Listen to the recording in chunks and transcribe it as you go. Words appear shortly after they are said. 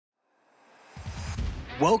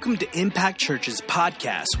Welcome to Impact Church's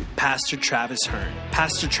podcast with Pastor Travis Hearn.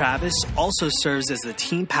 Pastor Travis also serves as the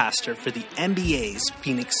team pastor for the NBA's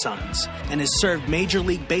Phoenix Suns and has served Major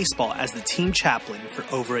League Baseball as the team chaplain for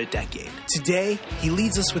over a decade. Today, he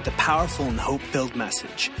leads us with a powerful and hope-filled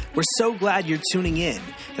message. We're so glad you're tuning in,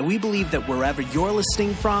 and we believe that wherever you're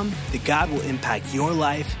listening from, that God will impact your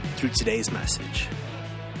life through today's message.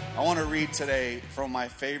 I want to read today from my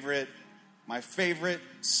favorite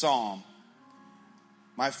psalm.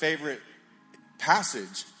 My favorite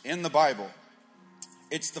passage in the Bible.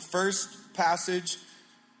 It's the first passage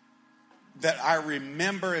that I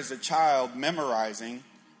remember as a child memorizing,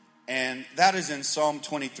 and that is in Psalm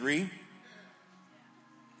 23.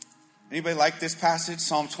 Anybody like this passage,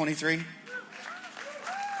 Psalm 23?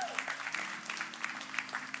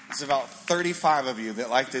 There's about 35 of you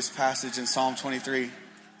that like this passage in Psalm 23.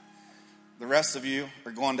 The rest of you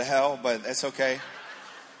are going to hell, but that's okay.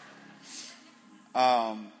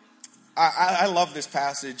 I love this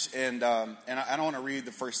passage, and I don't want to read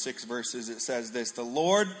the first 6 verses. It says this: "The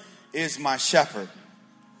Lord is my shepherd;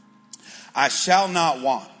 I shall not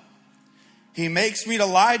want. He makes me to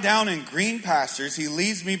lie down in green pastures. He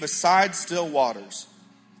leads me beside still waters.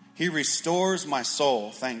 He restores my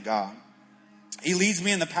soul." Thank God. "He leads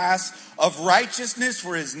me in the paths of righteousness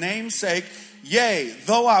for his name's sake. Yea,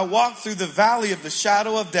 though I walk through the valley of the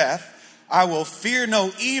shadow of death, I will fear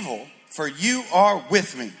no evil, for you are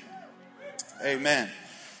with me." Amen.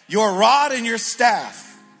 "Your rod and your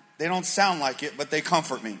staff," they don't sound like it, but they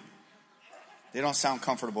comfort me. They don't sound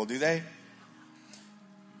comfortable, do they?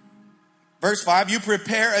 Verse 5, "You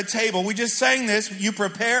prepare a table." We just sang this. "You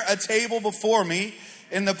prepare a table before me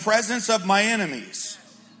in the presence of my enemies.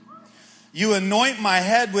 You anoint my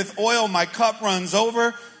head with oil, my cup runs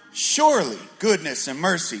over. Surely goodness and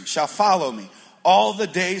mercy shall follow me all the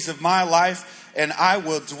days of my life, and I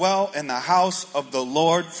will dwell in the house of the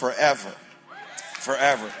Lord forever."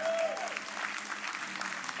 Forever.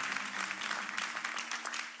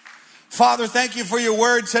 Father, thank you for your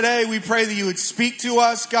word today. We pray that you would speak to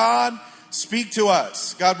us, God. Speak to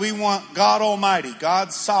us. God, we want God Almighty,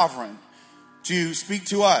 God Sovereign, to speak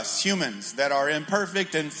to us, humans that are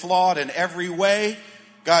imperfect and flawed in every way.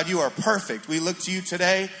 God, you are perfect. We look to you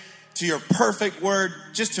today, to your perfect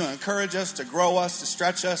word, just to encourage us, to grow us, to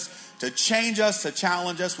stretch us, to change us, to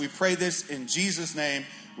challenge us. We pray this in Jesus' name.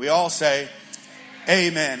 We all say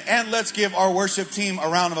amen. And let's give our worship team a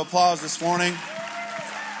round of applause this morning.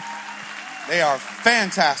 They are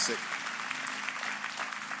fantastic.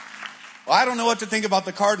 Well, I don't know what to think about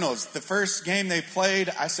the Cardinals. The first game they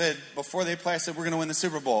played, before they played, I said, we're going to win the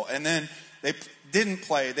Super Bowl. And then they didn't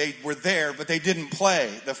play. They were there, but they didn't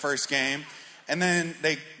play the first game. And then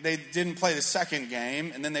they didn't play the second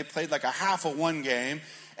game. And then they played like a half of one game.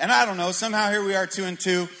 And I don't know, somehow here we are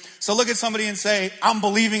 2-2. So look at somebody and say, I'm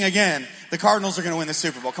believing again. The Cardinals are going to win the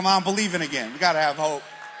Super Bowl. Come on, I'm believing again. We got to have hope.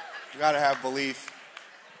 We got to have belief.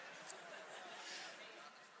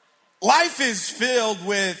 Life is filled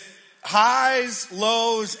with highs,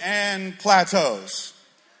 lows, and plateaus.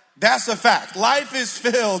 That's a fact. Life is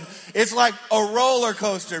filled. It's like a roller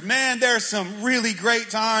coaster. Man, there's some really great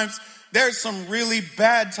times. There's some really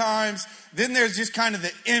bad times. Then there's just kind of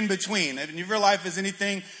the in-between. And if your life is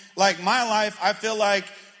anything like my life, I feel like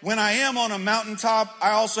when I am on a mountaintop,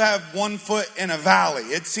 I also have one foot in a valley.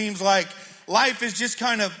 It seems like life is just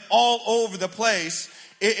kind of all over the place.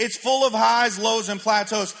 It's full of highs, lows, and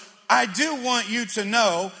plateaus. I do want you to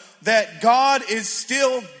know that God is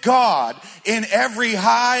still God in every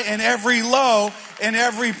high and every low and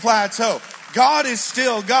every plateau. God is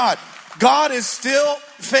still God. God is still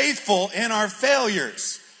faithful in our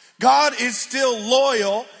failures. God is still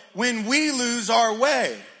loyal when we lose our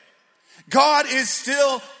way. God is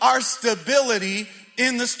still our stability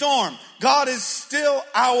in the storm. God is still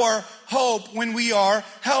our hope when we are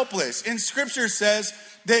helpless. And Scripture says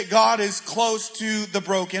that God is close to the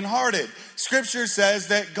brokenhearted. Scripture says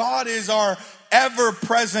that God is our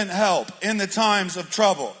ever-present help in the times of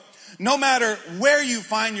trouble. No matter where you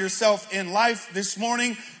find yourself in life this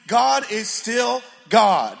morning, God is still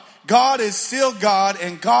God. God is still God,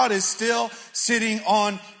 and God is still sitting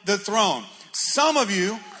on the throne. Some of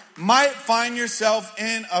you might find yourself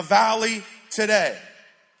in a valley today.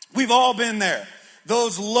 We've all been there.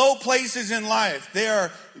 Those low places in life, they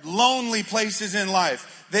are lonely places in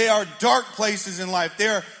life. They are dark places in life. They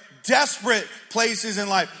are desperate places in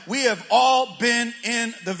life. We have all been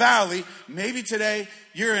in the valley. Maybe today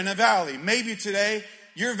you're in a valley. Maybe today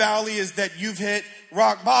your valley is that you've hit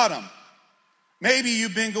rock bottom. Maybe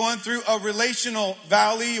you've been going through a relational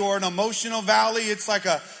valley or an emotional valley. It's like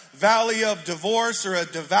a valley of divorce or a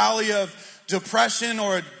valley of depression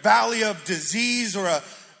or a valley of disease or a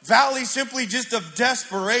valley simply just of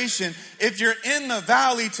desperation, if you're in the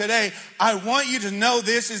valley today, I want you to know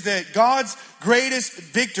this is that God's greatest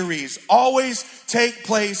victories always take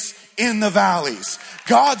place in the valleys.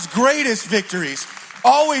 God's greatest victories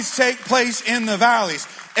always take place in the valleys.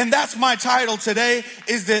 And that's my title today,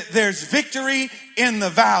 is that there's victory in the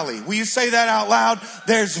valley. Will you say that out loud?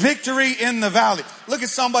 There's victory in the valley. Look at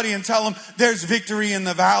somebody and tell them, there's victory in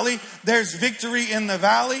the valley. There's victory in the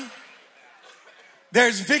valley.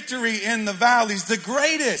 There's victory in the valleys. The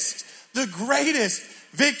greatest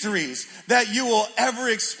victories that you will ever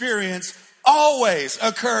experience always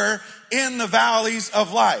occur in the valleys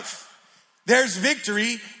of life. There's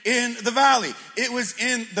victory in the valley. It was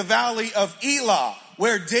in the valley of Elah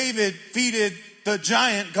where David defeated the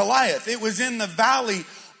giant Goliath. It was in the valley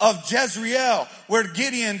of Jezreel where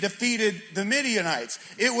Gideon defeated the Midianites.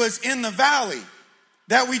 It was in the valley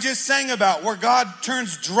that we just sang about where God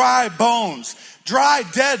turns dry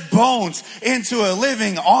dead bones into a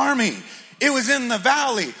living army. It was in the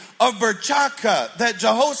valley of Berchaka that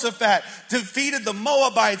Jehoshaphat defeated the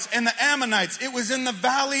Moabites and the Ammonites. It was in the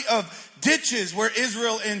valley of ditches where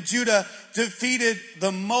Israel and Judah defeated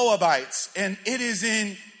the Moabites. And it is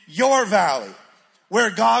in your valley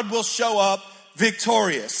where God will show up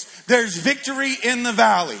victorious. There's victory in the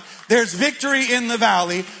valley. There's victory in the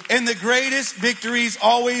valley. And the greatest victories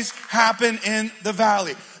always happen in the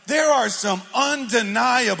valley. There are some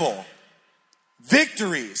undeniable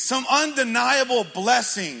victories, some undeniable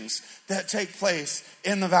blessings that take place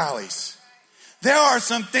in the valleys. There are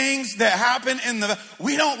some things that happen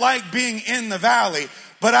we don't like being in the valley,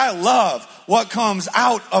 but I love what comes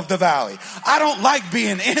out of the valley. I don't like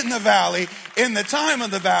being in the valley, in the time of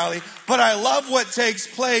the valley, but I love what takes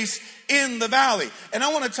place in the valley. And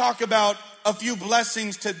I want to talk about a few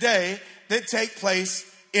blessings today that take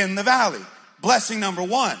place in the valley. Blessing number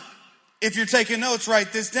one, if you're taking notes,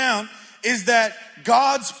 write this down, is that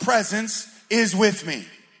God's presence is with me.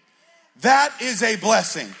 That is a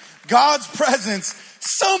blessing. God's presence,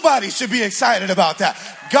 somebody should be excited about that.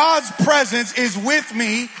 God's presence is with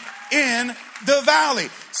me in the valley.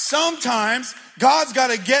 Sometimes God's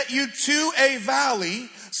got to get you to a valley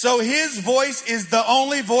so his voice is the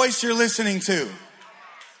only voice you're listening to.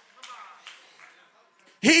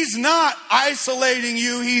 He's not isolating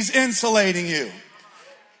you, he's insulating you.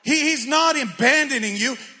 He's not abandoning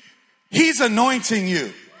you, he's anointing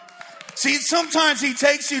you. See, sometimes he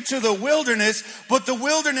takes you to the wilderness, but the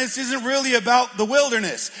wilderness isn't really about the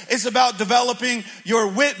wilderness. It's about developing your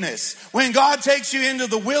witness. When God takes you into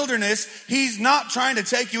the wilderness, he's not trying to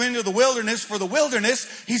take you into the wilderness for the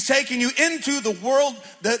wilderness. He's taking you into the world,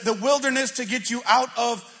 the wilderness to get you out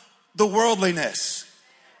of the worldliness.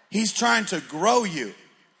 He's trying to grow you.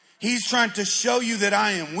 He's trying to show you that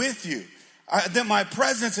I am with you. That my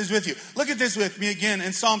presence is with you. Look at this with me again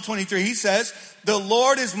in Psalm 23. He says, the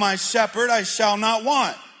Lord is my shepherd, I shall not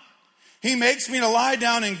want. He makes me to lie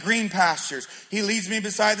down in green pastures. He leads me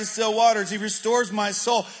beside the still waters. He restores my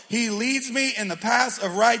soul. He leads me in the paths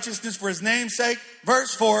of righteousness for his name's sake.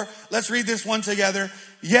 Verse 4, let's read this one together.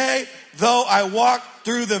 Yea, though I walk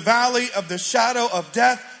through the valley of the shadow of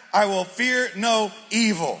death, I will fear no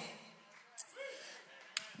evil.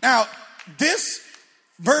 Now, this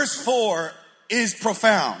verse 4 is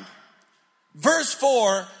profound. Verse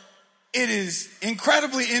 4, it is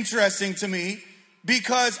incredibly interesting to me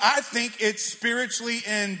because I think it's spiritually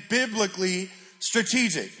and biblically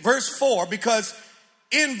strategic. Verse 4, because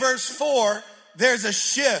in verse 4, there's a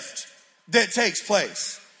shift that takes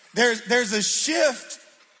place. There's a shift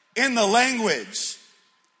in the language.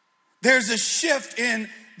 There's a shift in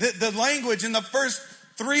the language. In the first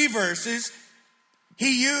 3 verses,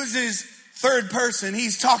 he uses third person.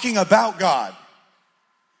 He's talking about God.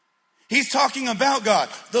 He's talking about God.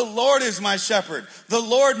 The Lord is my shepherd. The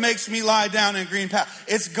Lord makes me lie down in green paths.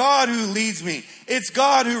 It's God who leads me. It's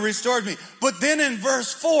God who restores me. But then in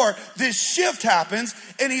verse 4, this shift happens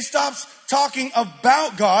and he stops talking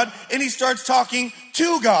about God and he starts talking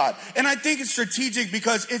to God. And I think it's strategic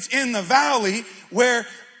because it's in the valley where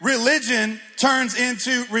religion turns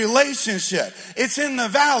into relationship. It's in the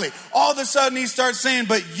valley. All of a sudden he starts saying,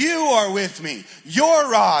 but you are with me.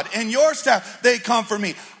 Your rod and your staff, they comfort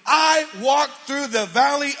me. I walk through the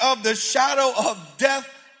valley of the shadow of death,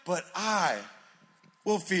 but I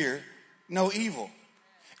will fear no evil.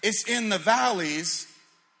 It's in the valleys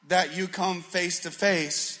that you come face to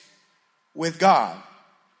face with God.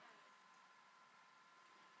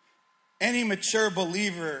 Any mature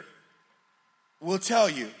believer will tell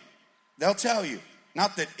you, they'll tell you,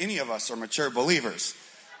 not that any of us are mature believers,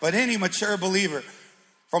 but any mature believer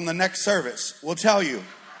from the next service will tell you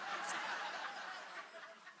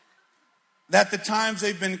that the times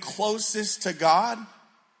they've been closest to God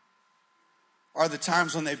are the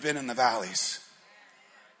times when they've been in the valleys.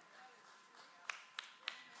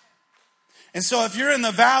 And so if you're in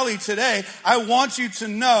the valley today, I want you to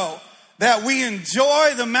know that we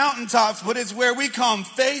enjoy the mountaintops, but it's where we come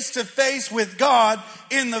face to face with God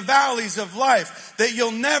in the valleys of life. That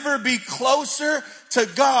you'll never be closer to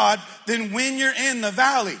God than when you're in the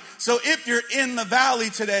valley. So if you're in the valley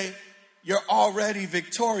today, you're already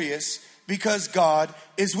victorious because God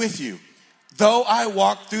is with you. Though I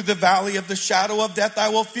walk through the valley of the shadow of death, I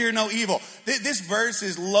will fear no evil. This verse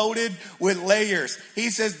is loaded with layers. He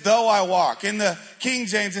says, though I walk. In the King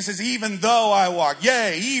James, it says, even though I walk.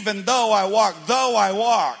 Yea, even though I walk, though I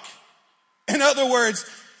walk. In other words,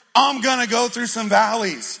 I'm going to go through some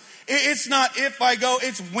valleys. It's not if I go,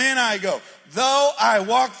 it's when I go. Though I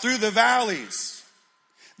walk through the valleys.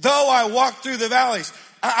 Though I walk through the valleys.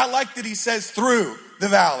 I like that he says through the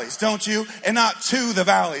valleys, don't you? And not to the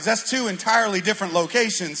valleys. That's two entirely different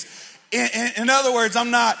locations. In other words,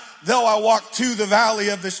 I'm not, though I walk to the valley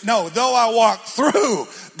of this, no, though I walk through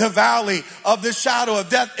the valley of the shadow of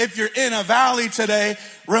death. If you're in a valley today,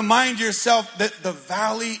 remind yourself that the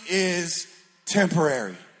valley is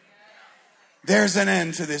temporary. There's an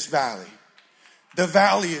end to this valley. The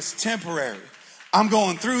valley is temporary. I'm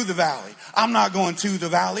going through the valley. I'm not going to the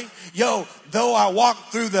valley. Though I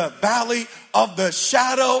walk through the valley of the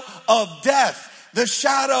shadow of death. The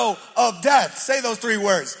shadow of death. Say those three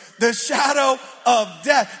words. The shadow of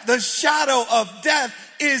death. The shadow of death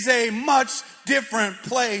is a much different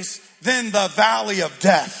place than the valley of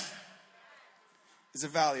death. It's a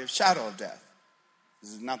valley of shadow of death.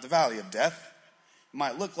 This is not the valley of death. It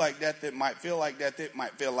might look like death. It might feel like death. It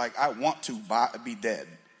might feel like I want to be dead.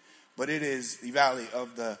 But it is the valley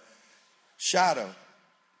of the shadow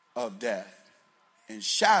of death. And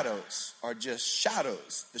shadows are just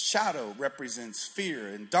shadows. The shadow represents fear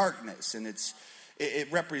and darkness. And it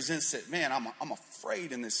represents that, man, I'm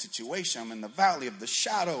afraid in this situation. I'm in the valley of the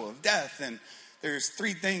shadow of death. And there's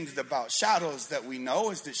three things about shadows that we know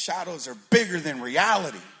is that shadows are bigger than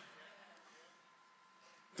reality.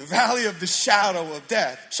 The valley of the shadow of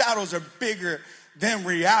death. Shadows are bigger than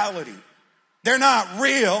reality. They're not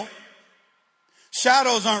real.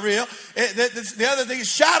 Shadows aren't real. The other thing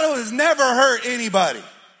is shadow has never hurt anybody.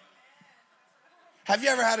 Have you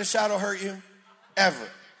ever had a shadow hurt you? Ever.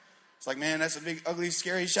 It's like, man, that's a big, ugly,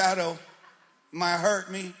 scary shadow. Might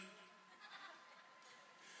hurt me.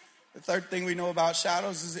 The third thing we know about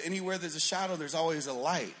shadows is that anywhere there's a shadow, there's always a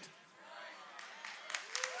light.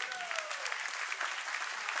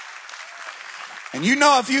 And you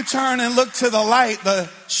know if you turn and look to the light, the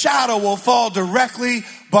shadow will fall directly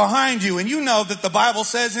behind you. And you know that the Bible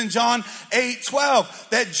says in John 8:12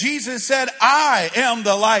 that Jesus said, I am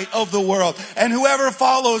the light of the world. And whoever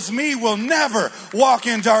follows me will never walk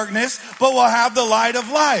in darkness, but will have the light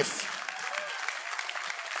of life.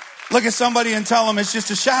 Look at somebody and tell them it's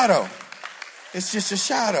just a shadow. It's just a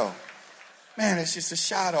shadow. Man, it's just a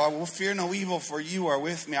shadow. I will fear no evil, for you are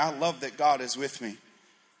with me. I love that God is with me.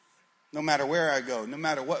 No matter where I go, no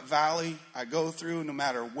matter what valley I go through, no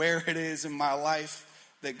matter where it is in my life,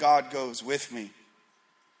 that God goes with me.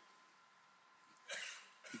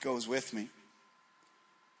 He goes with me.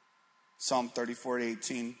 Psalm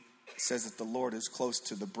 34:18 says that the Lord is close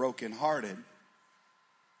to the brokenhearted.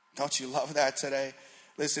 Don't you love that today?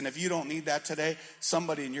 Listen, if you don't need that today,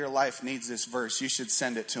 somebody in your life needs this verse. You should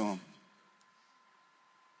send it to them.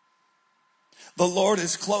 The Lord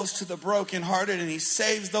is close to the brokenhearted, and he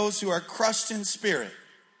saves those who are crushed in spirit.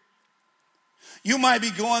 You might be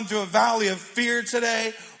going through a valley of fear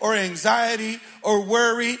today, or anxiety, or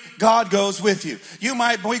worry. God goes with you. You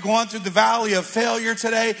might be going through the valley of failure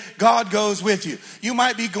today. God goes with you. You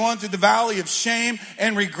might be going through the valley of shame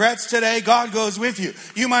and regrets today. God goes with you.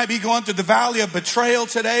 You might be going through the valley of betrayal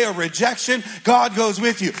today, or rejection. God goes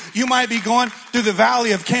with you. You might be going through the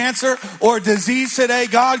valley of cancer or disease today.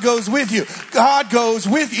 God goes with you. God goes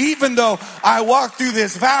with you. Even though I walk through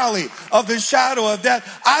this valley of the shadow of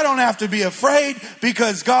death, I don't have to be afraid,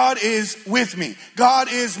 because God is with me. God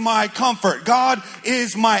is my comfort. God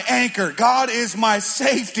is my anchor. God is my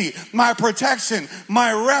safety, my protection,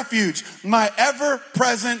 my refuge, my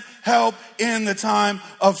ever-present help in the time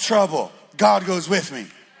of trouble. God goes with me.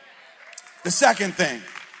 The second thing,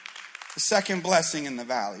 the second blessing in the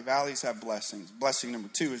valley. Valleys have blessings. Blessing number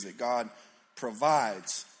 2 is that God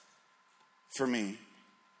provides for me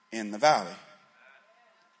in the valley.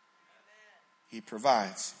 He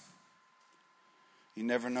provides. You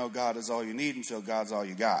never know God is all you need until God's all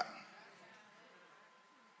you got.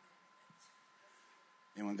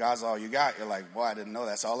 And when God's all you got, you're like, boy, I didn't know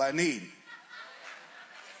that's all I need.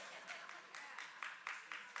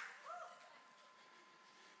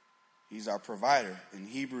 He's our provider. In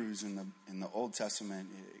Hebrews, in the Old Testament,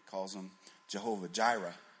 it calls him Jehovah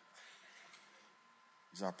Jireh.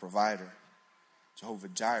 He's our provider. Jehovah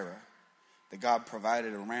Jireh. That God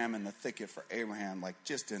provided a ram in the thicket for Abraham, like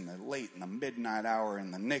just in the midnight hour,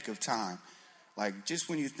 in the nick of time. Like just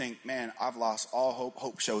when you think, man, I've lost all hope,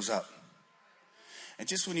 hope shows up. And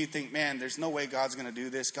just when you think, man, there's no way God's going to do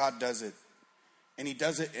this, God does it. And he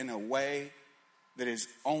does it in a way that is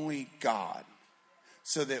only God.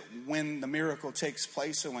 So that when the miracle takes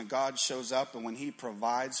place and when God shows up and when he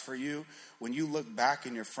provides for you, when you look back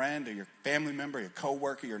and your friend or your family member, your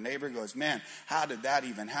coworker, your neighbor goes, man, how did that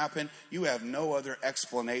even happen? You have no other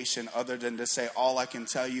explanation other than to say, all I can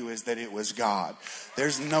tell you is that it was God.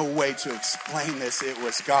 There's no way to explain this. It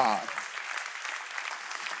was God.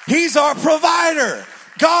 He's our provider.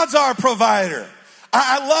 God's our provider.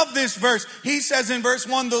 I love this verse. He says in verse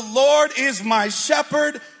 1, the Lord is my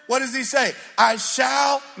shepherd. What does he say? I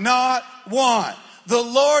shall not want. The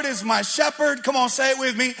Lord is my shepherd. Come on, say it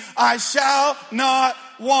with me. I shall not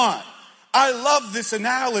want. I love this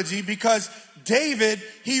analogy because David,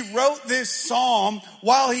 he wrote this psalm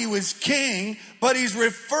while he was king, but he's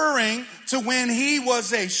referring to when he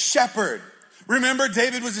was a shepherd. Remember,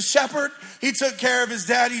 David was a shepherd. He took care of his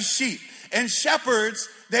daddy's sheep. And shepherds,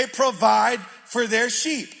 they provide for their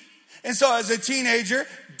sheep. And so as a teenager,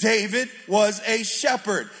 David was a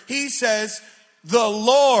shepherd. He says, the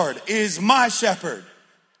Lord is my shepherd.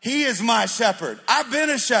 He is my shepherd. I've been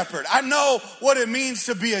a shepherd. I know what it means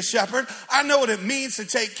to be a shepherd. I know what it means to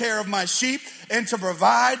take care of my sheep and to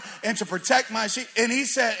provide and to protect my sheep. And he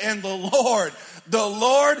said, and the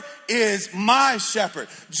Lord is my shepherd.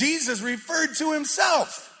 Jesus referred to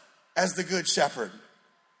himself as the good shepherd.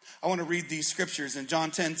 I want to read these scriptures in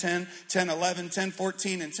John 10:10, 10:11,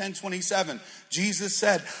 10:14, and 10:27. Jesus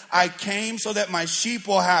said, I came so that my sheep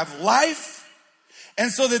will have life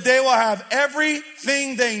and so that they will have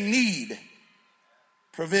everything they need.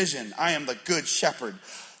 Provision. I am the good shepherd.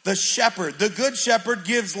 The good shepherd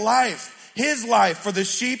gives life, his life for the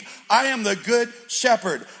sheep. I am the good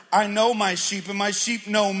shepherd. I know my sheep and my sheep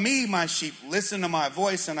know me. My sheep listen to my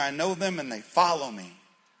voice and I know them and they follow me.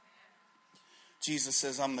 Jesus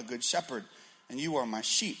says, I'm the good shepherd, and you are my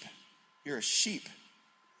sheep. You're a sheep.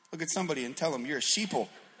 Look at somebody and tell them, you're a sheeple.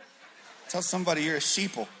 Tell somebody you're a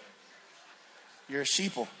sheeple. You're a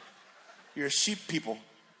sheeple. You're a sheep people.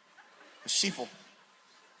 A sheeple.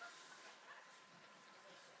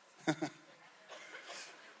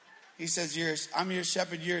 He says, I'm your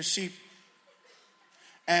shepherd, you're a sheep.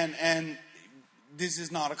 And this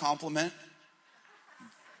is not a compliment.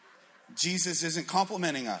 Jesus isn't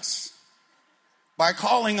complimenting us by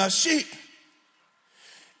calling us sheep.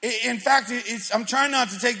 In fact, I'm trying not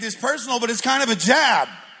to take this personal, but it's kind of a jab.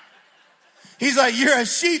 He's like, you're a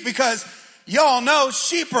sheep because y'all know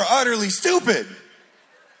sheep are utterly stupid.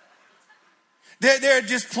 They're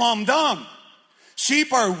just plumb dumb.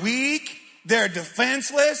 Sheep are weak. They're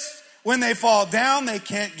defenseless. When they fall down, they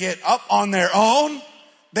can't get up on their own.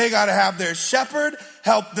 They got to have their shepherd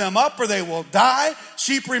help them up or they will die.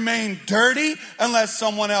 Sheep remain dirty unless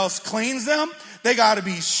someone else cleans them. They got to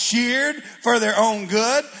be sheared for their own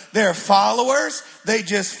good. They're followers. They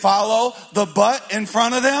just follow the butt in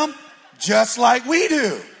front of them, just like we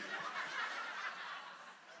do.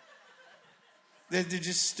 They're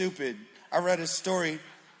just stupid. I read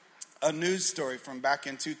a news story from back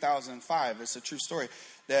in 2005. It's a true story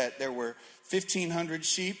that there were 1,500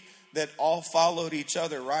 sheep that all followed each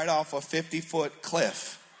other right off a 50-foot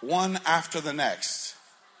cliff, one after the next.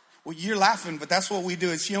 Well, you're laughing, but that's what we do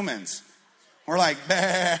as humans. We're like,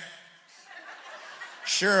 bah.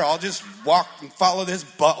 Sure, I'll just walk and follow this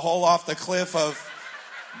butthole off the cliff of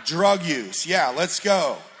drug use. Yeah, let's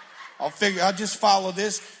go. I'll just follow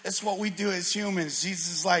this. That's what we do as humans.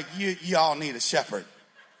 Jesus is like, y'all need a shepherd.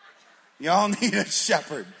 Y'all need a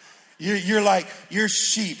shepherd. You're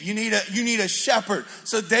sheep. You need a shepherd.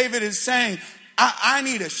 So David is saying, I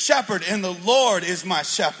need a shepherd, and the Lord is my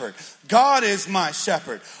shepherd. God is my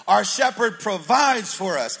shepherd. Our shepherd provides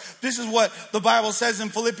for us. This is what the Bible says in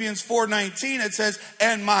Philippians 4:19. It says,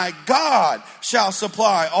 and my God shall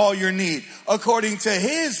supply all your need according to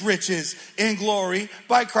his riches in glory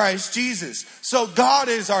by Christ Jesus. So God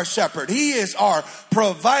is our shepherd. He is our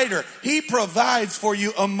provider. He provides for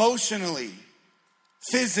you emotionally,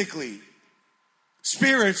 physically,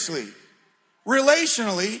 spiritually,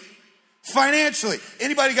 relationally, financially.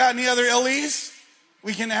 Anybody got any other LEs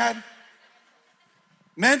we can add?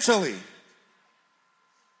 Mentally.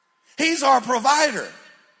 He's our provider.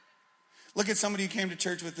 Look at somebody you came to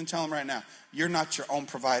church with and tell them right now, you're not your own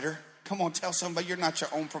provider. Come on, tell somebody you're not your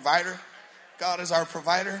own provider. God is our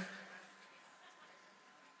provider.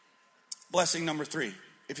 Blessing number 3.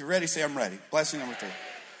 If you're ready, say I'm ready. Blessing number 3.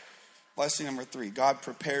 Blessing number 3. God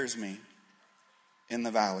prepares me in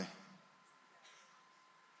the valley.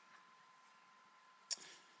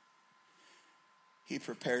 He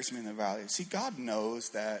prepares me in the valley. See, God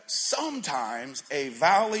knows that sometimes a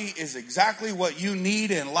valley is exactly what you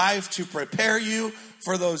need in life to prepare you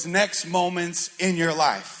for those next moments in your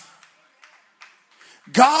life.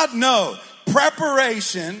 God knows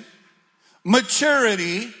preparation,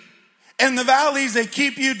 maturity, and the valleys, they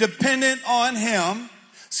keep you dependent on Him.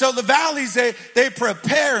 So the valleys, they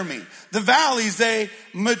prepare me. The valleys, they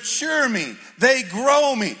mature me. They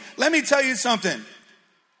grow me. Let me tell you something.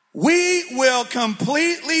 We will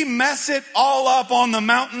completely mess it all up on the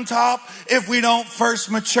mountaintop if we don't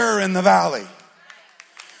first mature in the valley.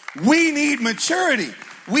 We need maturity.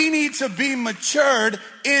 We need to be matured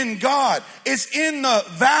in God. It's in the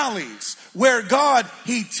valleys where God,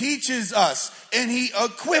 He teaches us and He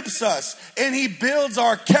equips us and He builds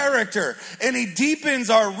our character and He deepens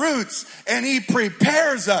our roots and He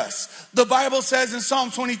prepares us. The Bible says in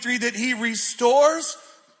Psalm 23 that He restores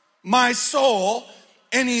my soul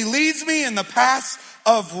and He leads me in the paths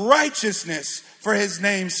of righteousness for His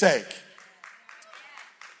name's sake.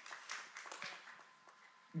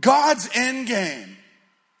 God's end game.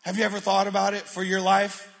 Have you ever thought about it for your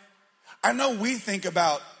life? I know we think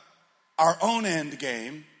about our own end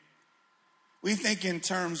game. We think in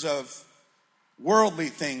terms of worldly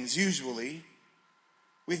things usually.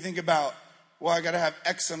 We think about, well, I got to have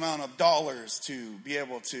X amount of dollars to be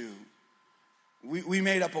able to. We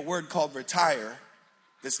made up a word called retire.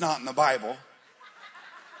 That's not in the Bible.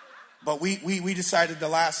 But we decided the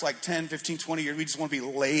last like 10, 15, 20 years, we just want to be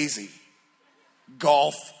lazy.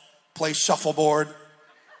 Golf, play shuffleboard.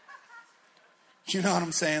 You know what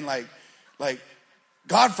I'm saying? Like,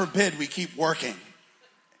 God forbid we keep working.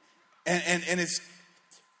 And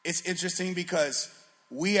it's interesting because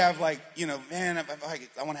we have like, you know, man,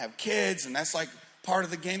 I want to have kids and that's like part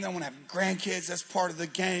of the game. I want to have grandkids. That's part of the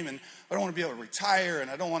game. And I don't want to be able to retire,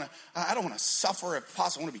 and I don't want to suffer if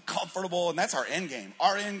possible. I want to be comfortable, and that's our end game.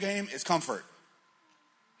 Our end game is comfort.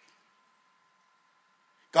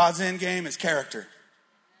 God's end game is character.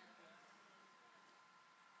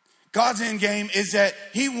 God's end game is that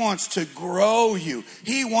He wants to grow you.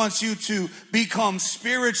 He wants you to become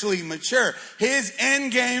spiritually mature. His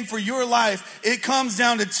end game for your life, it comes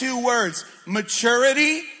down to 2 words: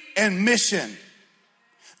 maturity and mission.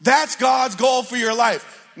 That's God's goal for your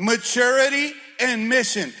life. Maturity and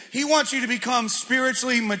mission. He wants you to become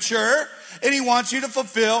spiritually mature, and He wants you to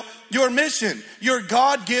fulfill your mission, your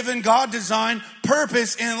God-given, God-designed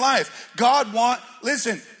purpose in life. God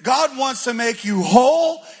wants to make you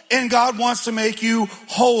whole, and God wants to make you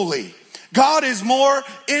holy. God is more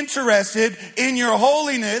interested in your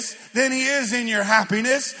holiness than He is in your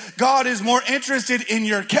happiness. God is more interested in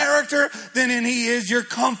your character than He is your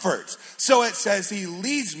comfort. So it says He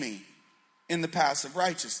leads me in the paths of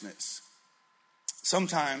righteousness.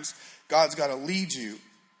 Sometimes God's got to lead you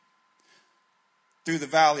through the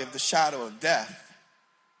valley of the shadow of death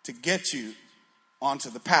to get you onto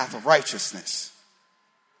the path of righteousness.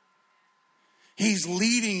 He's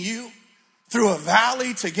leading you through a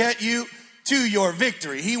valley to get you to your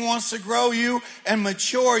victory. He wants to grow you and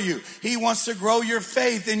mature you. He wants to grow your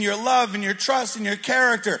faith and your love and your trust and your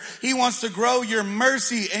character. He wants to grow your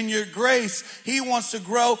mercy and your grace. He wants to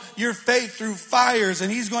grow your faith through fires,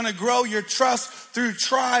 and He's going to grow your trust through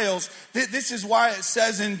trials. This is why it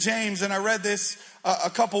says in James, and I read this a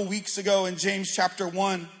couple weeks ago in James chapter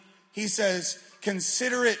 1. He says,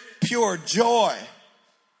 consider it pure joy,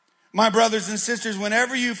 my brothers and sisters,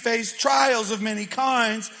 whenever you face trials of many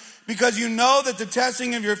kinds, because you know that the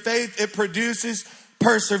testing of your faith, it produces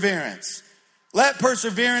perseverance. Let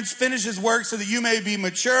perseverance finish His work so that you may be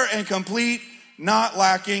mature and complete, not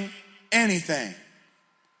lacking anything.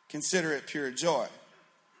 Consider it pure joy.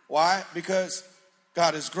 Why? Because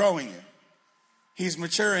God is growing you. He's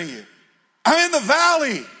maturing you. I'm in the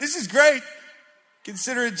valley. This is great.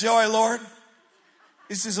 Consider it joy, Lord.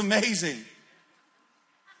 This is amazing.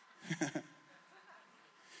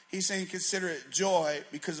 He's saying consider it joy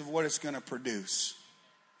because of what it's going to produce.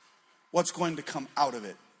 What's going to come out of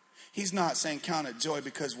it. He's not saying count it joy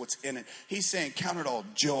because what's in it. He's saying count it all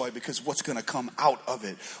joy because what's going to come out of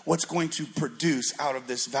it. What's going to produce out of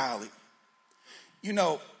this valley. You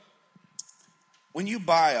know, when you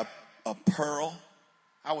buy a pearl,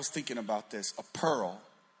 I was thinking about this, a pearl.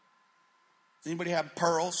 Does anybody have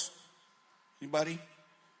pearls? Anybody?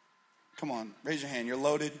 Come on, raise your hand. You're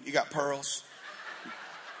loaded. You got pearls.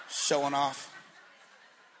 Showing off.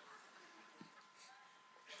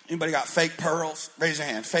 Anybody got fake pearls? Raise your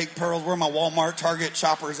hand. Fake pearls. Where are my Walmart, Target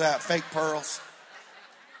shoppers at? Fake pearls.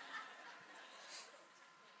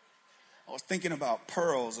 I was thinking about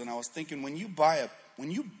pearls, and I was thinking when you buy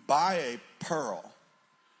a pearl,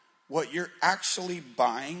 what you're actually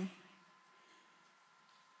buying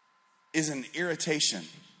is an irritation.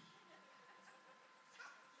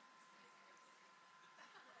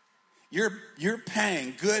 You're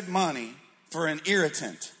paying good money for an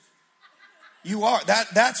irritant. You are.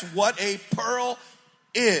 That's what a pearl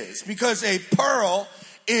is. Because a pearl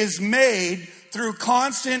is made through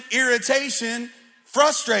constant irritation,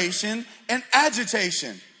 frustration, and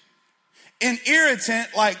agitation. An irritant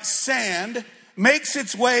like sand makes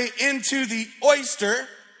its way into the oyster,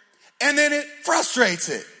 and then it frustrates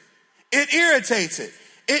it. It irritates it.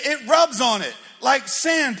 It rubs on it like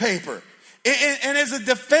sandpaper. And as a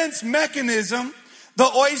defense mechanism,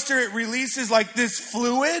 the oyster, it releases like this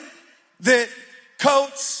fluid that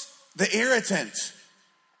coats the irritant.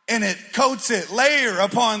 And it coats it layer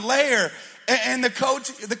upon layer. And the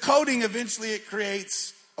coating, eventually it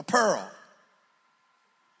creates a pearl.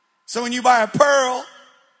 So when you buy a pearl,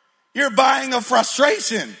 you're buying a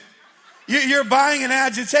frustration. You're buying an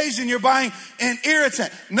agitation. You're buying an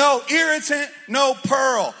irritant. No irritant, no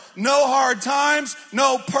pearl. No hard times,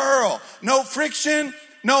 no pearl. No friction,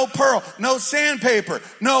 no pearl. No sandpaper,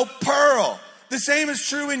 no pearl. The same is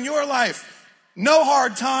true in your life. No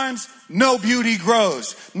hard times, no beauty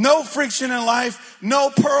grows. No friction in life, no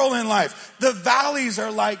pearl in life. The valleys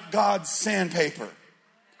are like God's sandpaper.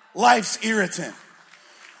 Life's irritant.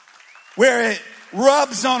 Where it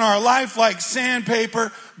rubs on our life like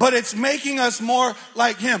sandpaper, but it's making us more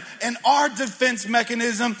like him. And our defense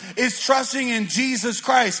mechanism is trusting in Jesus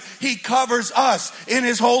Christ. He covers us in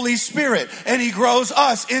his Holy Spirit, and he grows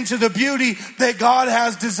us into the beauty that God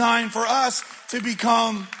has designed for us to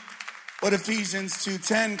become what Ephesians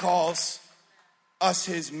 2:10 calls us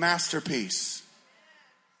his masterpiece.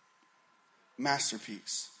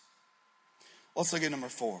 Masterpiece. Let's look at number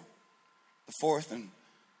 4. The fourth and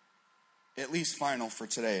at least final for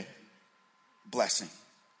today blessing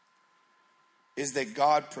is that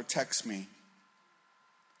God protects me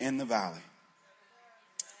in the valley.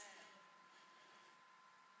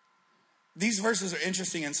 These verses are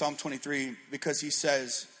interesting in Psalm 23 because he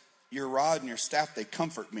says, your rod and your staff, they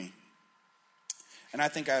comfort me. And I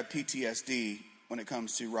think I have PTSD when it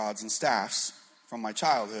comes to rods and staffs from my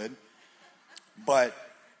childhood. But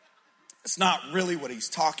it's not really what he's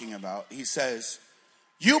talking about. He says,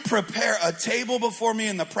 you prepare a table before me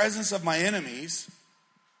in the presence of my enemies.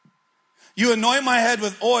 You anoint my head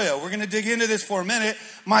with oil. We're going to dig into this for a minute.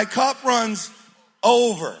 My cup runs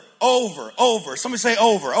over. Somebody say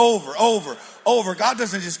over. God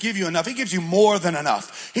doesn't just give you enough. He gives you more than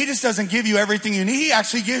enough. He just doesn't give you everything you need. He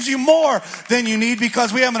actually gives you more than you need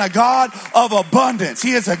because we have a God of abundance.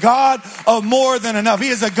 He is a God of more than enough. He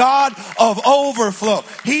is a God of overflow.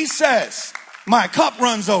 He says, my cup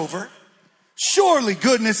runs over. Surely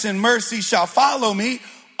goodness and mercy shall follow me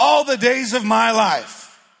all the days of my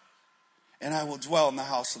life. And I will dwell in the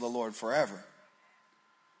house of the Lord forever.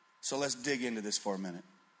 So let's dig into this for a minute.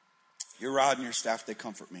 Your rod and your staff, they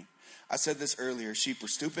comfort me. I said this earlier. Sheep are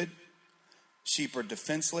stupid. Sheep are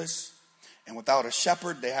defenseless. And without a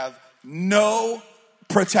shepherd, they have no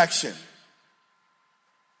protection.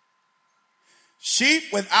 Sheep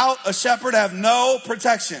without a shepherd have no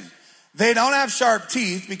protection. They don't have sharp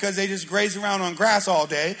teeth because they just graze around on grass all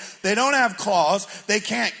day. They don't have claws. They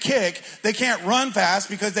can't kick. They can't run fast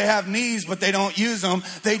because they have knees, but they don't use them.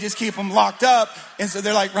 They just keep them locked up. And so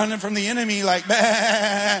they're like running from the enemy like,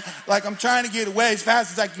 bah, like I'm trying to get away as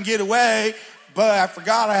fast as I can get away, but I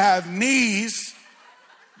forgot I have knees.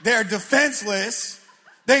 They're defenseless.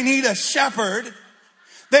 They need a shepherd.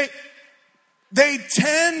 They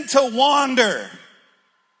tend to wander.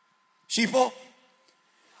 Sheeple.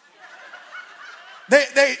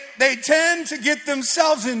 They tend to get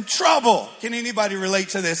themselves in trouble. Can anybody relate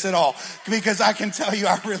to this at all? Because I can tell you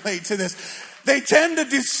I relate to this. They tend to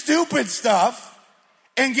do stupid stuff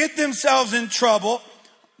and get themselves in trouble,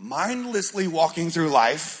 mindlessly walking through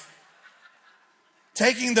life,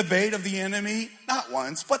 taking the bait of the enemy, not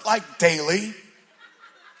once, but like daily.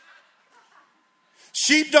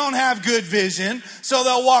 Sheep don't have good vision, so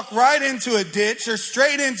they'll walk right into a ditch or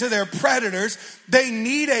straight into their predators. They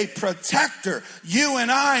need a protector. You and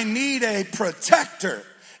I need a protector.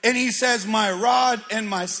 And he says, my rod and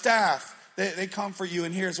my staff, they comfort you.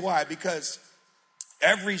 And here's why. Because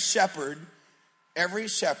every shepherd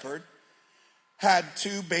had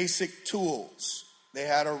two basic tools. They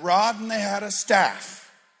had a rod and they had a staff.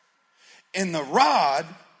 And the rod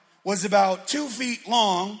was about 2 feet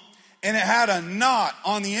long and it had a knot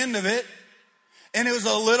on the end of it, and it was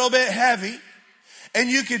a little bit heavy. And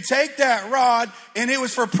you could take that rod, and it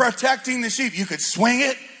was for protecting the sheep. You could swing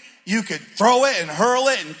it, you could throw it and hurl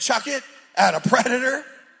it and chuck it at a predator.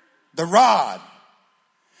 The rod.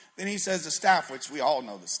 Then he says the staff, which we all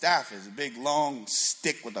know the staff is a big long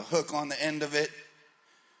stick with a hook on the end of it.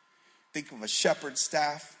 Think of a shepherd's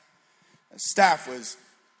staff. A staff was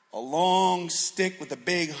a long stick with a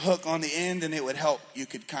big hook on the end, and it would help. You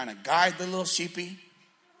could kind of guide the little sheepy,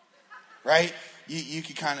 right? You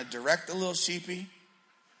could kind of direct the little sheepy.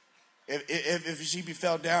 If a sheepy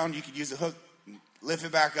fell down, you could use a hook, lift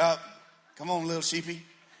it back up. Come on, little sheepy.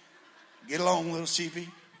 Get along, little sheepy.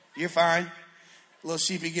 You're fine. Little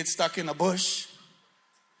sheepy gets stuck in a bush.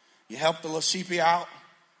 You help the little sheepy out.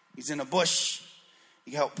 He's in a bush.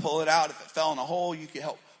 You help pull it out. If it fell in a hole, you can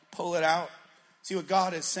help pull it out. See, what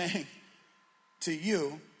God is saying to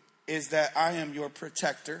you is that I am your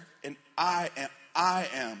protector, and I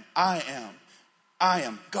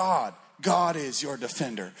am God. God is your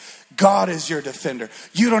defender. God is your defender.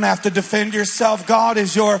 You don't have to defend yourself. God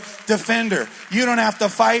is your defender. You don't have to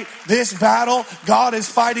fight this battle. God is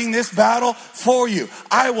fighting this battle for you.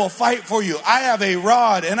 I will fight for you. I have a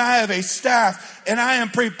rod and I have a staff and I am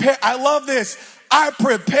prepared. I love this. I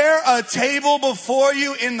prepare a table before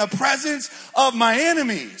you in the presence of my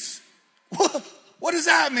enemies. What does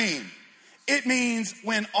that mean? It means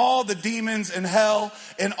when all the demons in hell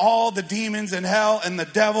and the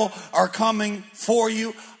devil are coming for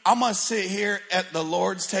you, I'm going to sit here at the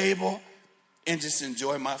Lord's table and just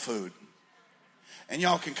enjoy my food. And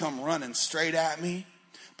y'all can come running straight at me,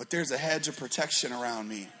 but there's a hedge of protection around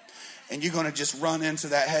me. And you're going to just run into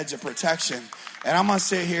that hedge of protection. And I'm going to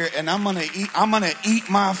sit here and I'm going to eat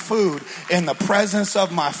my food in the presence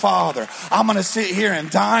of my Father. I'm going to sit here and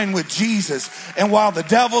dine with Jesus. And while the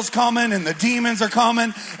devil's coming and the demons are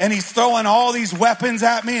coming and he's throwing all these weapons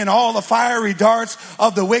at me and all the fiery darts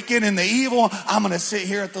of the wicked and the evil, I'm going to sit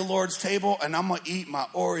here at the Lord's table and I'm going to eat my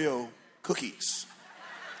Oreo cookies.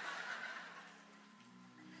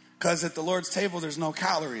 Because at the Lord's table, there's no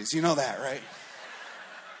calories. You know that, right?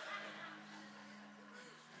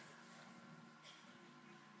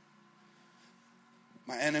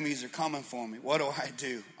 My enemies are coming for me. What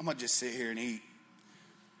do? I'm going to just sit here and eat.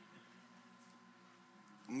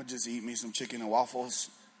 I'm going to just eat me some chicken and waffles.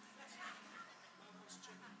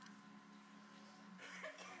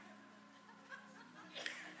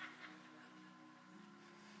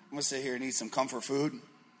 I'm going to sit here and eat some comfort food.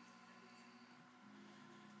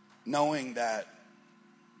 Knowing that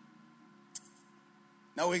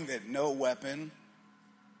no weapon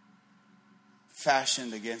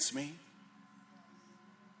fashioned against me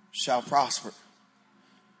shall prosper.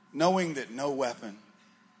 Knowing that no weapon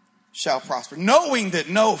shall prosper. Knowing that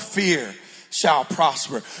no fear shall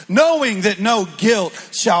prosper. Knowing that no guilt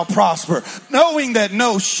shall prosper. Knowing that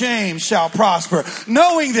no shame shall prosper.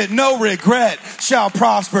 Knowing that no regret shall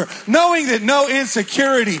prosper. Knowing that no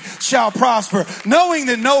insecurity shall prosper. Knowing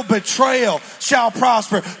that no betrayal shall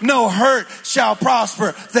prosper. No hurt shall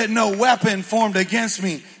prosper. That no weapon formed against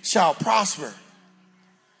me shall prosper.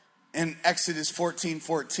 In Exodus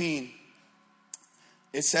 14:14,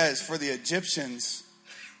 it says, for the Egyptians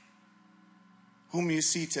whom you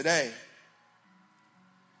see today,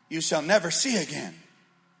 you shall never see again.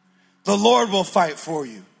 The Lord will fight for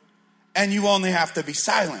you, and you only have to be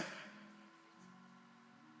silent.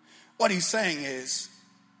 What he's saying is,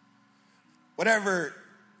 whatever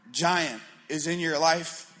giant is in your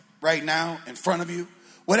life right now in front of you,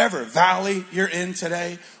 whatever valley you're in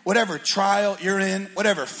today, whatever trial you're in,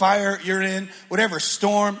 whatever fire you're in, whatever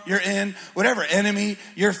storm you're in, whatever enemy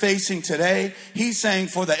you're facing today, he's saying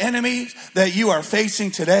for the enemy that you are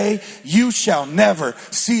facing today, you shall never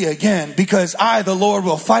see again, because I, the Lord,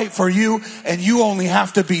 will fight for you, and you only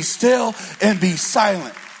have to be still and be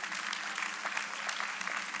silent.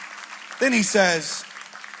 Then he says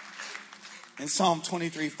in Psalm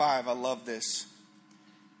 23:5, I love this.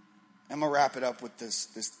 I'm going to wrap it up with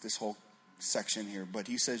this whole section here. But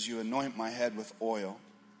he says, you anoint my head with oil.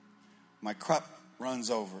 My cup runs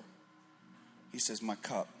over. He says, my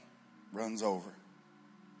cup runs over.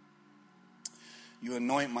 You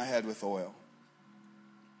anoint my head with oil.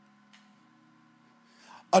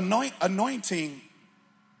 Anointing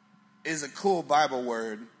is a cool Bible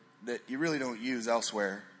word that you really don't use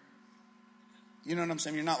elsewhere. You know what I'm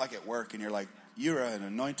saying? You're not like at work and you're like, you're an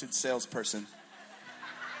anointed salesperson.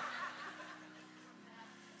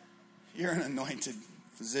 You're an anointed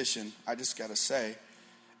physician. I just got to say,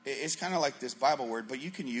 it's kind of like this Bible word, but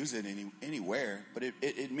you can use it anywhere. But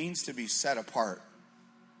it means to be set apart.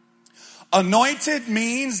 Anointed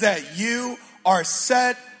means that you are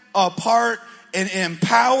set apart and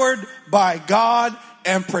empowered by God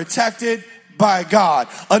and protected by God.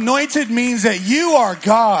 Anointed means that you are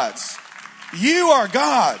God's. You are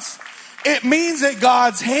God's. It means that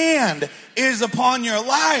God's hand is upon your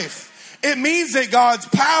life. It means that God's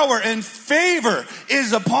power and favor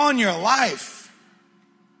is upon your life.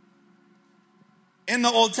 In the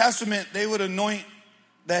Old Testament, they would anoint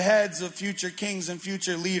the heads of future kings and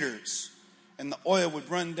future leaders, and the oil would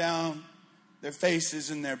run down their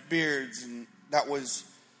faces and their beards, and that was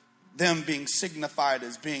them being signified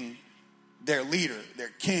as being their leader,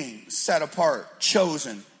 their king, set apart,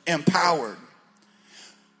 chosen, empowered.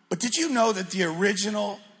 But did you know that the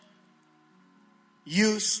original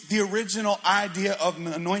use, the original idea of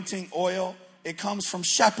anointing oil, it comes from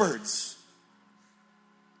shepherds?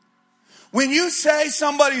 When you say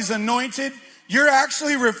somebody's anointed, you're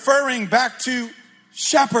actually referring back to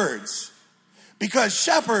shepherds. Because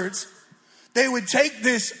shepherds, they would take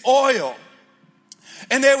this oil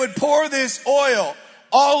and they would pour this oil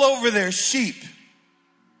all over their sheep.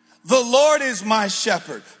 The Lord is my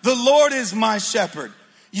shepherd. The Lord is my shepherd.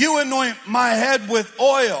 You anoint my head with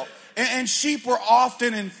oil. And sheep were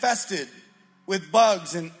often infested with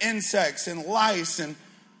bugs and insects and lice and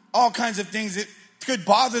all kinds of things that could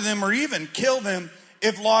bother them or even kill them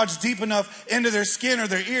if lodged deep enough into their skin or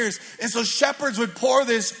their ears. And so shepherds would pour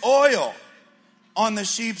this oil on the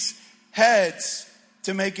sheep's heads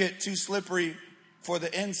to make it too slippery for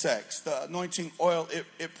the insects. The anointing oil,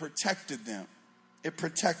 it protected them. It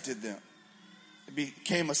protected them. It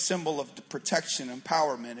became a symbol of the protection,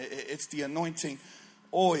 empowerment. It's the anointing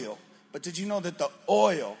oil. But did you know that the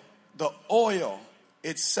oil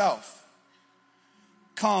itself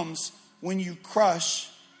comes when you crush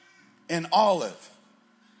an olive?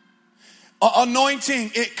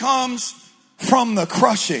 Anointing, it comes from the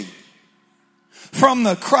crushing. From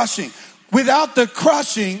the crushing. Without the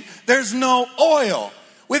crushing, there's no oil.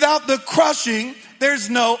 Without the crushing, there's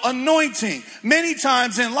no anointing. Many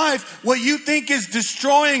times in life, what you think is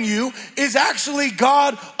destroying you is actually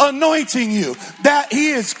God anointing you. That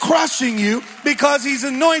He is crushing you because He's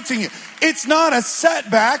anointing you. It's not a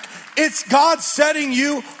setback. It's God setting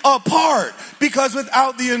you apart. Because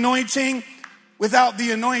without the anointing,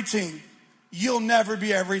 you'll never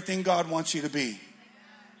be everything God wants you to be.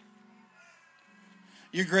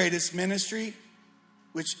 Your greatest ministry,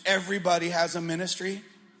 which everybody has a ministry.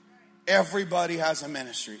 Everybody has a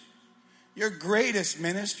ministry. Your greatest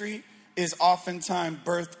ministry is oftentimes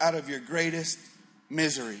birthed out of your greatest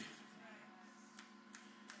misery.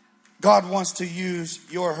 God wants to use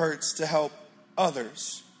your hurts to help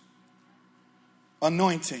others.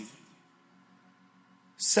 Anointing.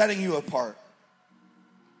 Setting you apart.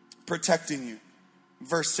 Protecting you.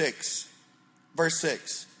 Verse 6.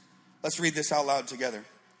 Let's read this out loud together.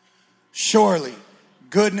 Surely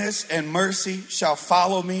goodness and mercy shall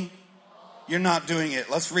follow me. You're not doing it.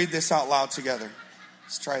 Let's read this out loud together.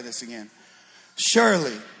 Let's try this again.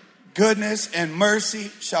 Surely goodness and mercy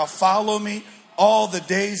shall follow me all the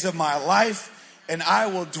days of my life, and I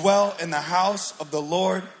will dwell in the house of the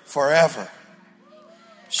Lord forever.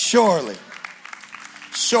 Surely.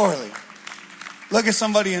 Surely. Look at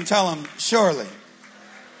somebody and tell them, surely.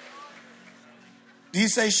 Do you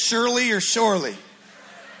say surely or surely?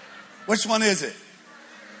 Which one is it?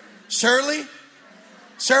 Shirley?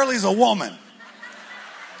 Shirley's a woman.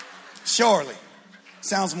 Surely.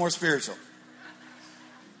 Sounds more spiritual.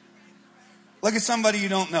 Look at somebody you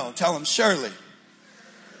don't know. Tell them, surely.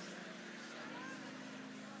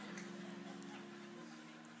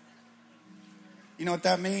 You know what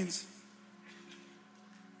that means?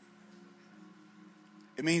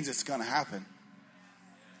 It means it's going to happen.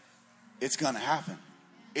 It's going to happen.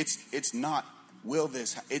 It's not, will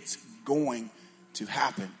this, it's going to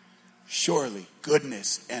happen. Surely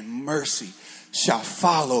goodness and mercy shall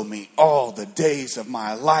follow me all the days of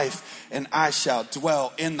my life, and I shall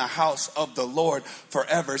dwell in the house of the Lord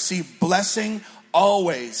forever. See, blessing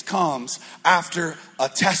always comes after a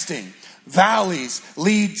testing. Valleys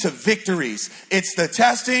lead to victories. It's the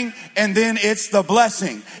testing and then it's the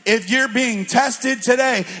blessing. If you're being tested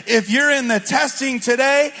today, if you're in the testing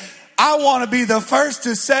today, I want to be the first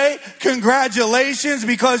to say congratulations,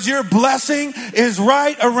 because your blessing is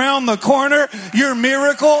right around the corner. Your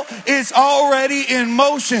miracle is already in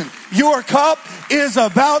motion. Your cup is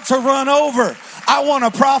about to run over. I want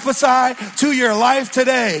to prophesy to your life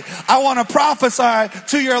today. I want to prophesy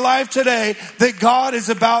to your life today that God is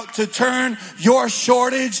about to turn your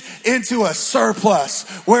shortage into a surplus.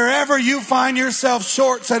 Wherever you find yourself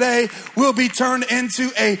short today will be turned into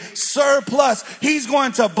a surplus. He's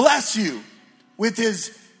going to bless you with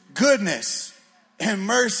His goodness and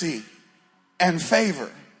mercy and favor.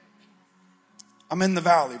 I'm in the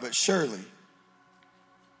valley, but surely.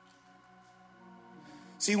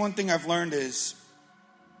 See, one thing I've learned is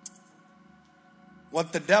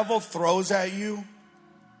what the devil throws at you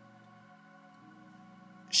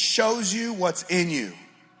shows you what's in you.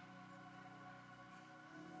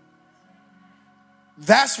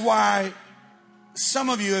 That's why some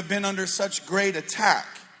of you have been under such great attack.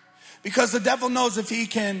 Because the devil knows if he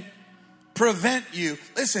can prevent you.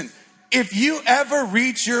 Listen, if you ever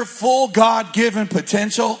reach your full God-given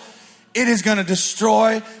potential, it is going to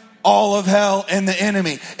destroy all of hell and the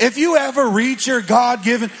enemy. If you ever reach your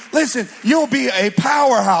God-given, listen, you'll be a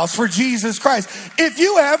powerhouse for Jesus Christ. If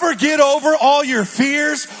you ever get over all your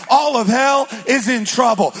fears, all of hell is in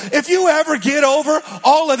trouble. If you ever get over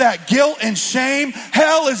all of that guilt and shame,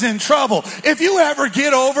 hell is in trouble. If you ever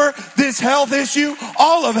get over this health issue,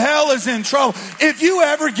 all of hell is in trouble. If you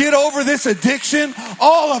ever get over this addiction,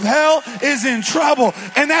 all of hell is in trouble.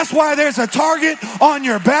 And that's why there's a target on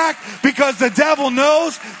your back, because the devil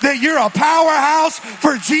knows that you're a powerhouse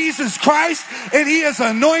for Jesus Christ, and he has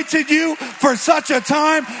anointed you for such a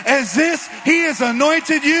time as this. He has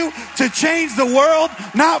anointed you to change the world,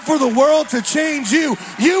 not for the world to change you.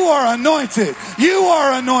 You are anointed. You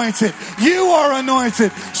are anointed. You are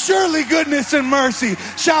anointed. Surely goodness and mercy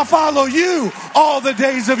shall follow you all the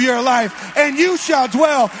days of your life, and you shall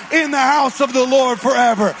dwell in the house of the Lord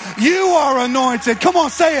forever. You are anointed. Come on,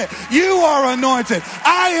 say it. You are anointed.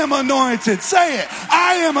 I am anointed. Say it.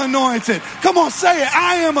 I am anointed. Come on, say it.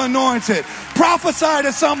 I am anointed. Prophesy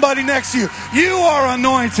to somebody next to you. You are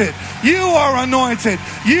anointed. You are anointed.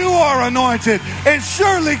 You are anointed. And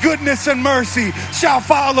surely goodness and mercy shall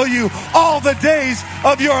follow you all the days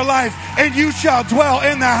of your life, and you shall dwell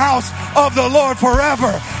in the house of the Lord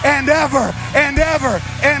forever and ever and ever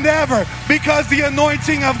and ever. Because the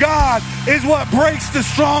anointing of God is what breaks the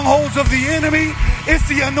strongholds of the enemy. It's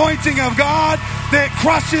the anointing of God that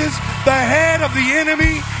crushes the head of the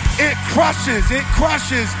enemy. It crushes,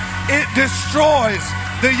 it destroys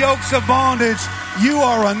the yokes of bondage. You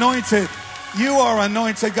are anointed. You are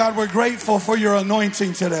anointed. God, we're grateful for your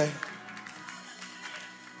anointing today.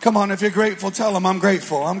 Come on, if you're grateful, tell them I'm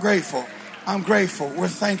grateful. I'm grateful. I'm grateful. We're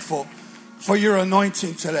thankful for your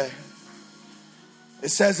anointing today. It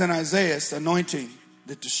says in Isaiah, it's the anointing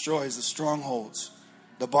that destroys the strongholds,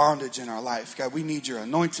 the bondage in our life. God, we need your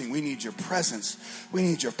anointing. We need your presence. We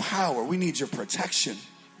need your power. We need your protection.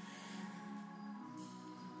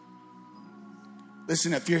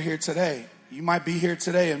 Listen, if you're here today, you might be here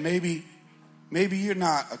today, and maybe you're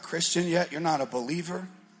not a Christian yet. You're not a believer.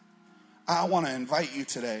 I want to invite you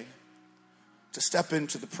today to step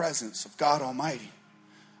into the presence of God Almighty.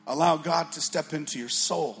 Allow God to step into your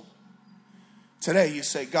soul. Today you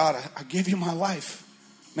say, God, I give you my life.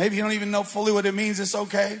 Maybe you don't even know fully what it means. It's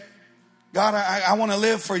okay. God, I want to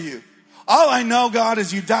live for you. All I know, God,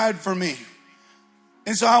 is you died for me.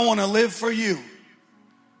 And so I want to live for you.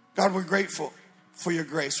 God, we're grateful for your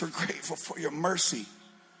grace. We're grateful for your mercy.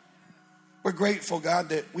 We're grateful, God,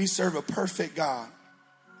 that we serve a perfect God.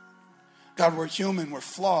 God, we're human. We're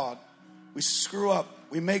flawed. We screw up.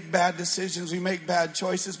 We make bad decisions. We make bad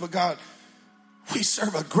choices. But God, we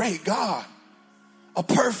serve a great God, a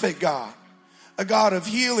perfect God, a God of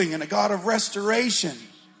healing and a God of restoration.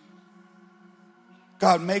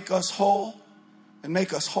 God, make us whole and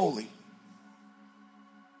make us holy.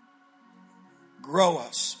 Grow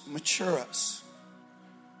us, mature us.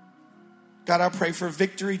 God, I pray for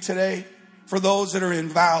victory today for those that are in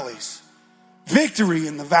valleys. Victory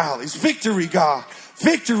in the valleys. Victory, God.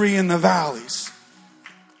 Victory in the valleys.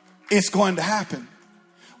 It's going to happen.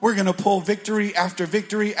 We're going to pull victory after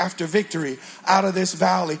victory after victory out of this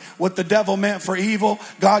valley. What the devil meant for evil,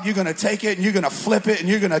 God, you're going to take it and you're going to flip it and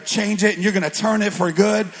you're going to change it and you're going to turn it for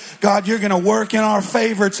good. God, you're going to work in our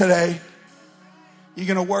favor today. You're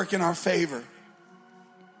going to work in our favor.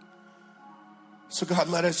 So God,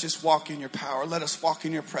 let us just walk in your power. Let us walk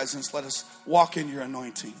in your presence. Let us walk in your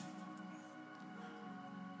anointing.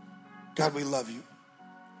 God, we love you.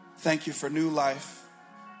 Thank you for new life.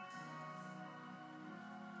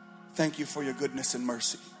 Thank you for your goodness and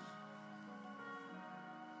mercy.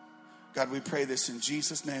 God, we pray this in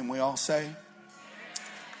Jesus' name. We all say,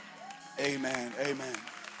 amen. Amen.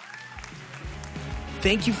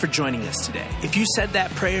 Thank you for joining us today. If you said that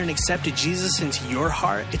prayer and accepted Jesus into your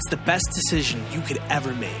heart, it's the best decision you could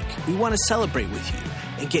ever make. We want to celebrate with you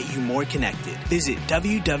and get you more connected. Visit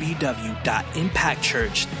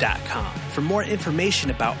www.impactchurch.com for more information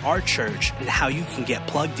about our church and how you can get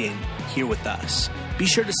plugged in here with us. Be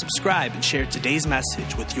sure to subscribe and share today's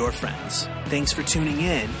message with your friends. Thanks for tuning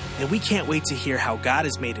in, and we can't wait to hear how God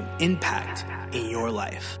has made an impact in your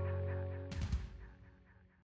life.